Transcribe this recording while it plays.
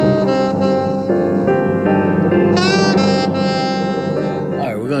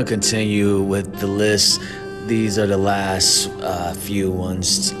continue with the list. These are the last few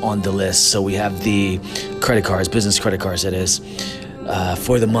ones on the list. So we have the credit cards, business credit cards, that is,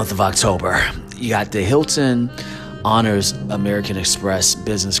 for the month of October. You got the Hilton Honors American Express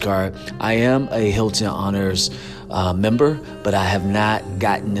business card. I am a Hilton Honors member, but I have not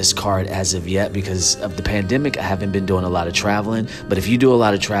gotten this card as of yet because of the pandemic. I haven't been doing a lot of traveling, but if you do a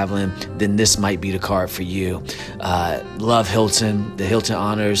lot of traveling, then this might be the card for you. Love Hilton, the Hilton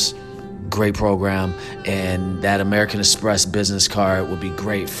Honors, great program, and that American Express business card would be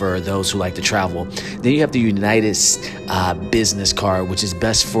great for those who like to travel. Then you have the United business card, which is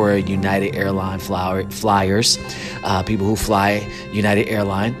best for United Airline flyers, people who fly United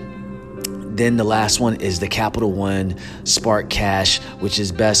Airline. Then the last one is the Capital One Spark Cash, which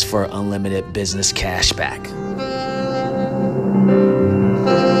is best for unlimited business cash back.